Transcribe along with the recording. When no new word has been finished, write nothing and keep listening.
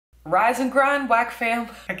Rise and grind, whack fam.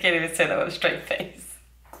 I can't even say that with a straight face.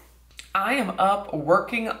 I am up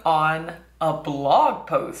working on a blog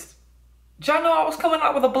post. Did y'all know I was coming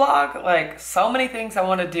out with a blog? Like, so many things I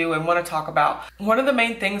want to do and want to talk about. One of the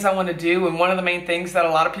main things I want to do, and one of the main things that a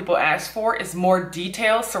lot of people ask for, is more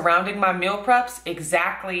details surrounding my meal preps,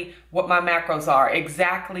 exactly what my macros are,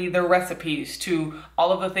 exactly the recipes to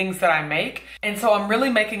all of the things that I make. And so I'm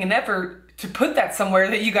really making an effort to put that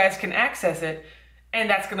somewhere that you guys can access it. And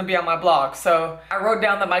that's gonna be on my blog. So I wrote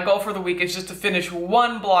down that my goal for the week is just to finish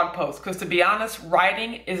one blog post, because to be honest,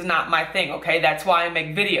 writing is not my thing, okay? That's why I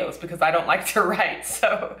make videos, because I don't like to write.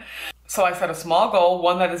 So I set a small goal,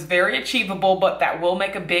 one that is very achievable, but that will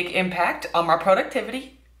make a big impact on my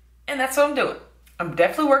productivity. And that's what I'm doing. I'm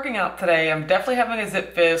definitely working out today. I'm definitely having a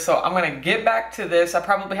zip fizz, so I'm gonna get back to this. I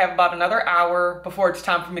probably have about another hour before it's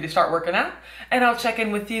time for me to start working out, and I'll check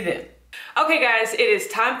in with you then. Okay guys, it is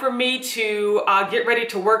time for me to get ready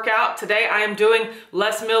to work out. Today I am doing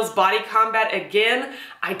Les Mills Body Combat again.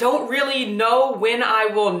 I don't really know when I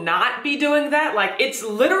will not be doing that. Like, it's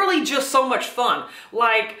literally just so much fun.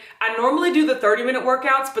 Like, I normally do the 30-minute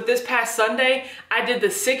workouts, but this past Sunday I did the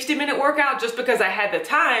 60-minute workout just because I had the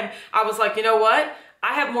time. I was like, you know what?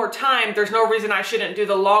 I have more time. There's no reason I shouldn't do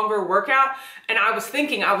the longer workout. And I was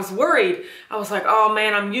thinking, I was worried. I was like, oh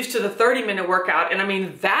man, I'm used to the 30-minute workout. And I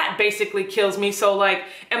mean, that basically kills me. So like,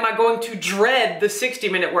 am I going to dread the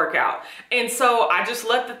 60-minute workout? And so I just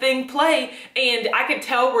let the thing play. And I could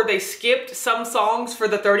tell where they skipped some songs for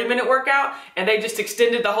the 30-minute workout and they just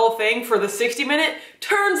extended the whole thing for the 60-minute.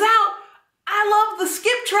 Turns out, I love the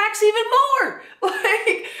skip tracks even more.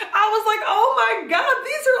 Like, I was like, oh my God,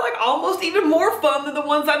 these are like almost even more fun than the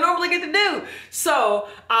ones I normally get to do. So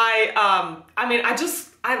I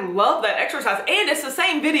love that exercise, and it's the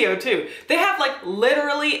same video too. They have like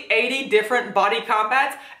literally 80 different body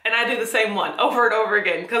combats, and I do the same one over and over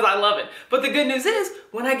again because I love it. But the good news is,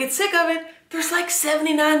 when I get sick of it, there's like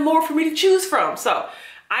 79 more for me to choose from. So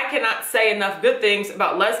I cannot say enough good things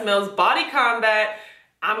about Les Mills Body Combat.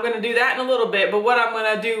 I'm gonna do that in a little bit, but what I'm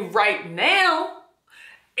gonna do right now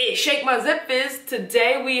is shake my zip fizz.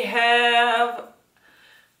 Today we have,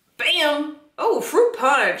 bam, oh, fruit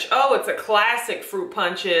punch. Oh, it's a classic fruit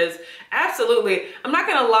punches. Absolutely. I'm not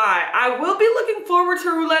gonna lie, I will be looking forward to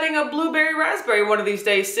rouletting a blueberry raspberry one of these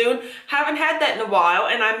days soon. Haven't had that in a while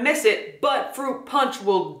and I miss it, but fruit punch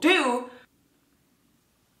will do.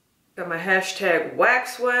 Got my hashtag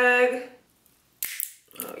waxwag.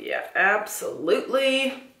 Oh yeah,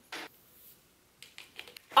 absolutely.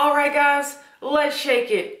 All right, guys, let's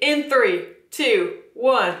shake it in 3, 2,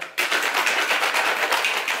 1.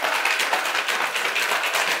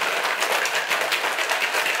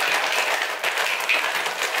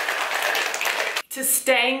 To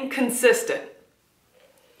staying consistent.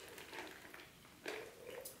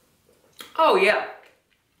 Oh yeah.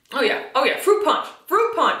 Oh yeah. Oh yeah. Fruit punch.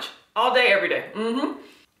 Fruit punch. All day, every day.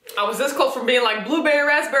 I was this close from being like blueberry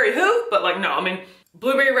raspberry who? But like, no, I mean,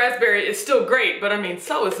 blueberry raspberry is still great, but I mean,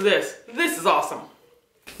 so is this. This is awesome.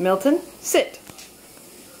 Milton, sit.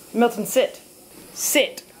 Milton, sit.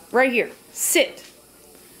 Sit. Right here. Sit.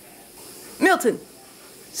 Milton,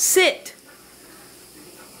 sit.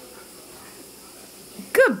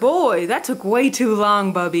 Good boy. That took way too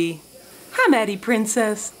long, Bubby. Hi, Maddie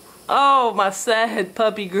Princess. Oh, my sad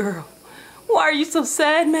puppy girl. Why are you so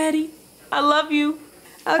sad, Maddie? I love you.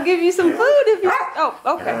 I'll give you some food if you... Oh,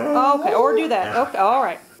 okay. Okay, or do that. Okay, all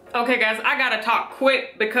right. Okay, guys, I gotta talk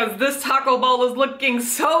quick because this taco bowl is looking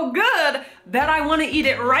so good that I want to eat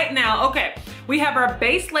it right now. Okay, we have our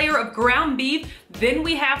base layer of ground beef. Then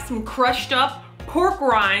we have some crushed up pork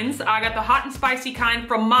rinds. I got the hot and spicy kind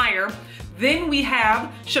from Meyer. Then we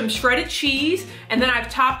have some shredded cheese, and then I've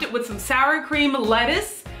topped it with some sour cream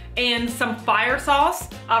lettuce and some fire sauce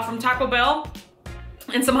from Taco Bell.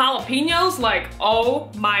 And some jalapenos, like,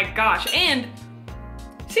 oh my gosh. And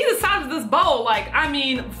see the size of this bowl, like, I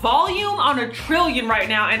mean, volume on a trillion right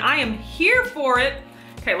now, and I am here for it.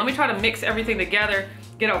 Okay, let me try to mix everything together,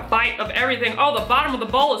 get a bite of everything. Oh, the bottom of the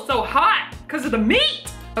bowl is so hot because of the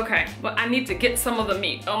meat. Okay, but I need to get some of the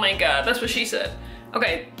meat. Oh my God, that's what she said.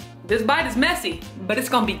 Okay, this bite is messy, but it's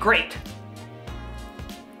gonna be great.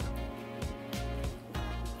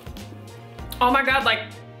 Oh my God, like,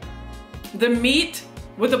 the meat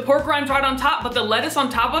with the pork rinds right on top, but the lettuce on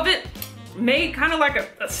top of it made kind of like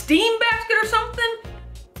a steam basket or something.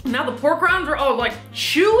 Now the pork rinds are all like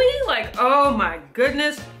chewy, like, oh my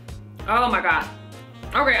goodness. Oh my God.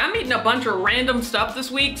 Okay, I'm eating a bunch of random stuff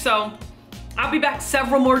this week, so I'll be back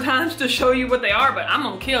several more times to show you what they are, but I'm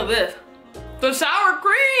gonna kill this. The sour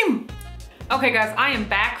cream. Okay guys, I am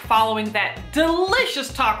back following that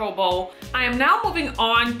delicious taco bowl. I am now moving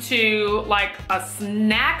on to like a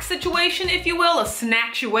snack situation, if you will, a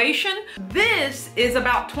snacksuation. This is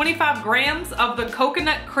about 25 grams of the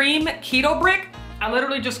coconut cream keto brick. I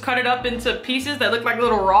literally just cut it up into pieces that look like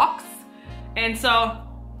little rocks. And so,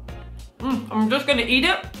 I'm just gonna eat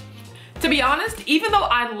it. To be honest, even though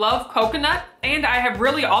I love coconut and I have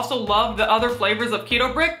really also loved the other flavors of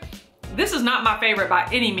keto brick, this is not my favorite by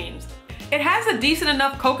any means. It has a decent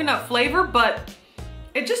enough coconut flavor, but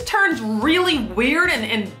it just turns really weird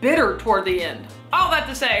and bitter toward the end. All that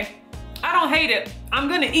to say, I don't hate it. I'm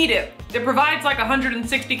gonna eat it. It provides like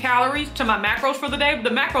 160 calories to my macros for the day, but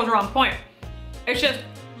the macros are on point. It's just,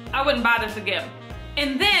 I wouldn't buy this again.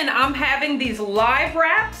 And then I'm having these live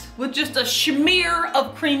wraps with just a smear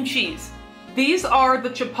of cream cheese. These are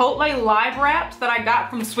the Chipotle live wraps that I got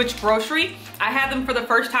from Switch Grocery. I had them for the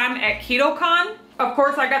first time at KetoCon. Of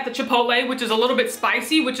course, I got the Chipotle, which is a little bit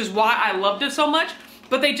spicy, which is why I loved it so much.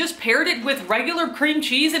 But they just paired it with regular cream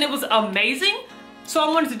cheese and it was amazing. So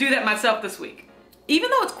I wanted to do that myself this week.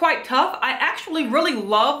 Even though it's quite tough, I actually really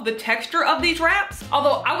love the texture of these wraps.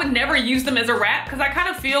 Although I would never use them as a wrap because I kind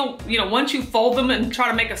of feel, you know, once you fold them and try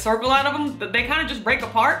to make a circle out of them, that they kind of just break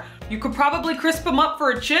apart. You could probably crisp them up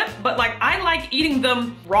for a chip, but like I like eating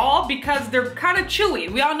them raw because they're kind of chewy.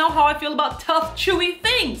 We all know how I feel about tough, chewy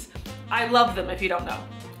things. I love them if you don't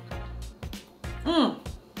know.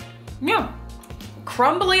 Yeah,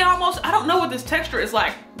 crumbly almost. I don't know what this texture is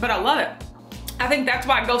like, but I love it. I think that's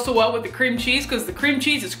why it goes so well with the cream cheese because the cream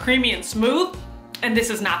cheese is creamy and smooth, and this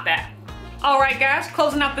is not that. All right, guys,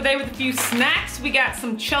 closing out the day with a few snacks. We got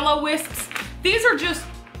some Cello Whisks. These are just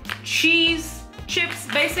cheese chips,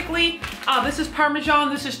 basically. This is Parmesan,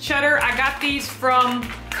 this is cheddar. I got these from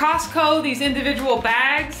Costco, these individual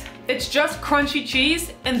bags. It's just crunchy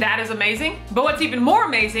cheese, and that is amazing. But what's even more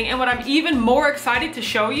amazing, and what I'm even more excited to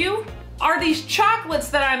show you, are these chocolates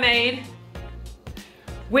that I made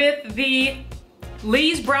with the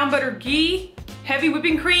Lee's Brown Butter Ghee, heavy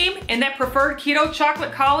whipping cream, and that preferred keto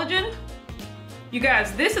chocolate collagen. You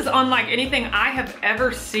guys, this is unlike anything I have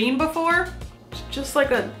ever seen before. It's just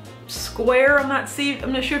like a square. I'm not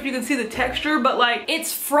sure if you can see the texture, but like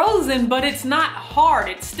it's frozen, but it's not hard.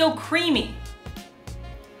 It's still creamy.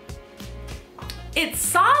 It's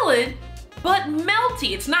solid, but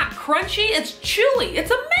melty. It's not crunchy, it's chewy.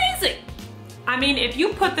 It's amazing. I mean, if you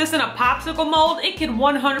put this in a popsicle mold, it could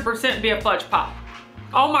 100% be a fudge pop.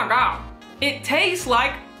 Oh my God. It tastes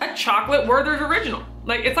like a chocolate Werther's Original.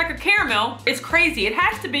 Like, it's like a caramel. It's crazy. It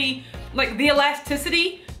has to be like the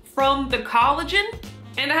elasticity from the collagen.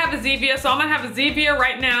 And I have a Zevia, so I'm gonna have a Zevia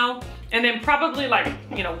right now. And then probably like,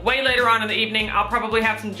 you know, way later on in the evening, I'll probably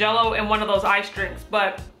have some Jell-O and one of those ice drinks.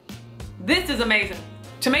 But this is amazing.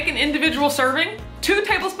 To make an individual serving, 2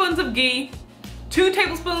 tablespoons of ghee, 2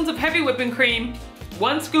 tablespoons of heavy whipping cream,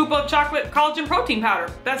 1 scoop of chocolate collagen protein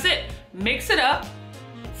powder. That's it. Mix it up,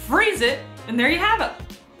 freeze it, and there you have it.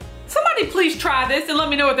 Somebody please try this and let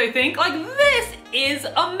me know what they think. Like, this is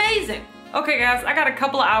amazing. Okay guys, I got a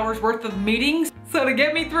couple of hours worth of meetings. So to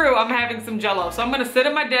get me through, I'm having some Jell-O. So I'm gonna sit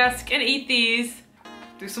at my desk and eat these,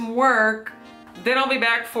 do some work. Then I'll be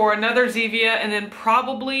back for another Zevia and then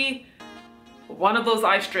probably one of those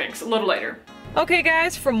ice drinks a little later. Okay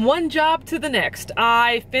guys, from one job to the next.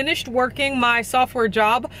 I finished working my software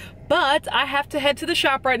job, but I have to head to the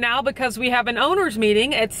shop right now because we have an owner's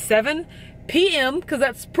meeting at 7 p.m. because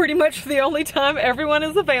that's pretty much the only time everyone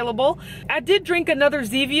is available. I did drink another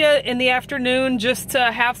Zevia in the afternoon just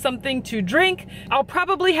to have something to drink. I'll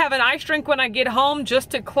probably have an ice drink when I get home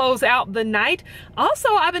just to close out the night.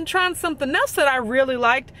 Also, I've been trying something else that I really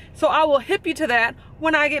liked, so I will hip you to that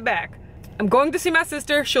when I get back. I'm going to see my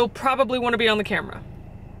sister. She'll probably want to be on the camera.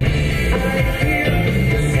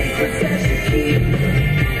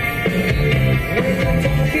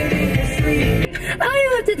 All you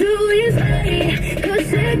have to do is wait. Your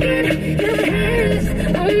second, your hands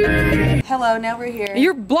on mine. Hello, now we're here.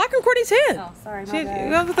 You're blocking Courtney's head. Oh, sorry, my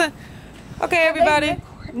bad. Okay, everybody.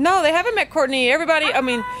 No, they haven't met Courtney. Everybody, I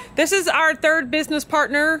mean, this is our third business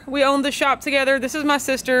partner. We own the shop together. This is my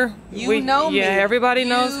sister. You know me. Yeah, everybody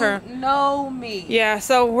knows her. You know me. Yeah,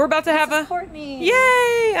 so we're about to have a Courtney.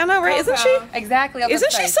 Yay! I know, right? Isn't she? Exactly.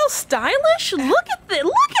 Isn't she so stylish? Look at this.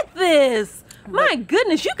 Look at this. My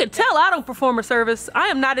goodness, you could tell I don't perform a service. I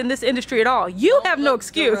am not in this industry at all. You have no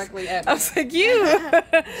excuse. I was like, you.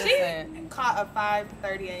 She caught a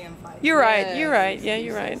 5:30 a.m. flight. You're right. Yes. You're right. Yeah,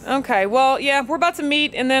 you're right. Okay. Well, yeah, we're about to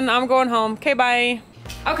meet, and then I'm going home. Okay, bye.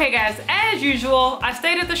 Okay, guys. As usual, I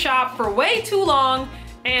stayed at the shop for way too long,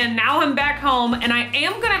 and now I'm back home, and I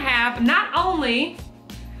am gonna have not only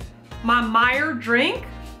my Meyer drink,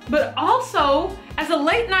 But also, as a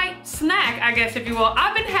late night snack, I guess if you will,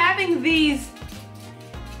 I've been having these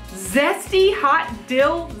zesty hot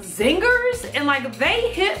dill zingers, and like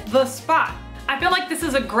they hit the spot. I feel like this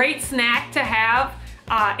is a great snack to have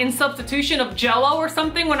in substitution of Jell-O or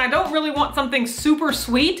something when I don't really want something super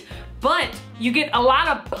sweet, but you get a lot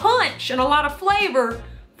of punch and a lot of flavor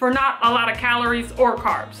for not a lot of calories or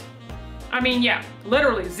carbs. I mean, yeah,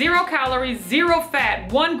 literally 0 calories, 0 fat,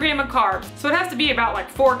 1 gram of carbs. So it has to be about like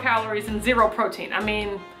 4 calories and 0 protein. I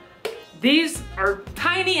mean, these are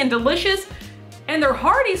tiny and delicious and they're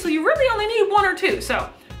hearty, so you really only need 1 or 2. So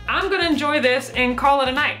I'm gonna enjoy this and call it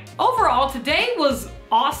a night. Overall, today was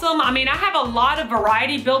awesome. I mean, I have a lot of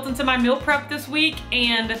variety built into my meal prep this week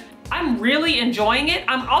and I'm really enjoying it.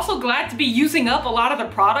 I'm also glad to be using up a lot of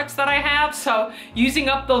the products that I have. So using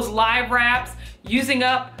up those live wraps, using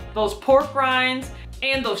up those pork rinds,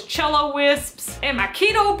 and those cello wisps, and my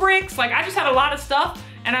keto bricks. Like, I just had a lot of stuff,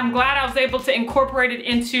 and I'm glad I was able to incorporate it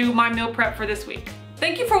into my meal prep for this week.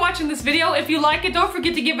 Thank you for watching this video. If you like it, don't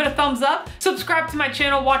forget to give it a thumbs up. Subscribe to my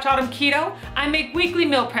channel, Watch Autumn Keto. I make weekly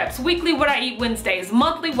meal preps, weekly what I eat Wednesdays,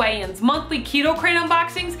 monthly weigh-ins, monthly keto crate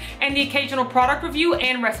unboxings, and the occasional product review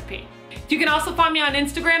and recipe. You can also find me on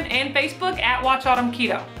Instagram and Facebook at Watch Autumn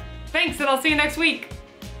Keto. Thanks, and I'll see you next week.